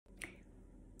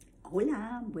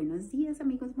Hola, buenos dias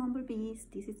amigos bumblebees.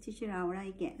 This is teacher Aura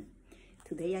again.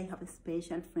 Today I have a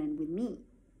special friend with me.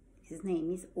 His name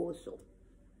is Oso.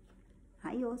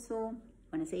 Hi Oso,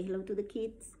 wanna say hello to the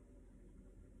kids?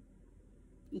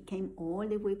 He came all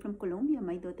the way from Colombia.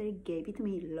 My daughter gave it to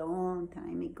me a long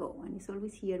time ago and he's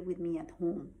always here with me at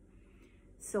home.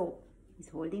 So he's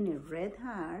holding a red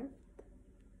heart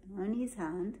on his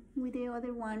hand, with the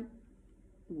other one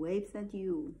waves at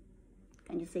you.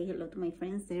 Can you say hello to my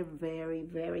friends? They're very,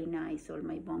 very nice, all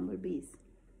my bumblebees.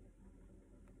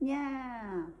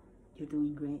 Yeah, you're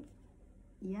doing great.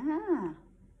 Yeah.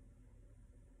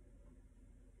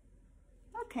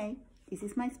 Okay, this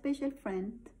is my special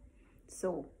friend.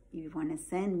 So if you want to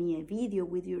send me a video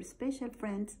with your special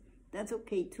friends, that's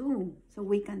okay too, so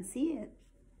we can see it.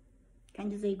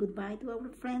 Can you say goodbye to our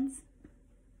friends?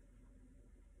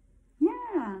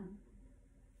 Yeah.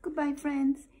 Goodbye,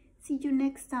 friends. See you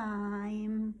next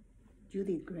time. You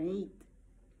did great.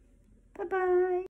 Bye-bye.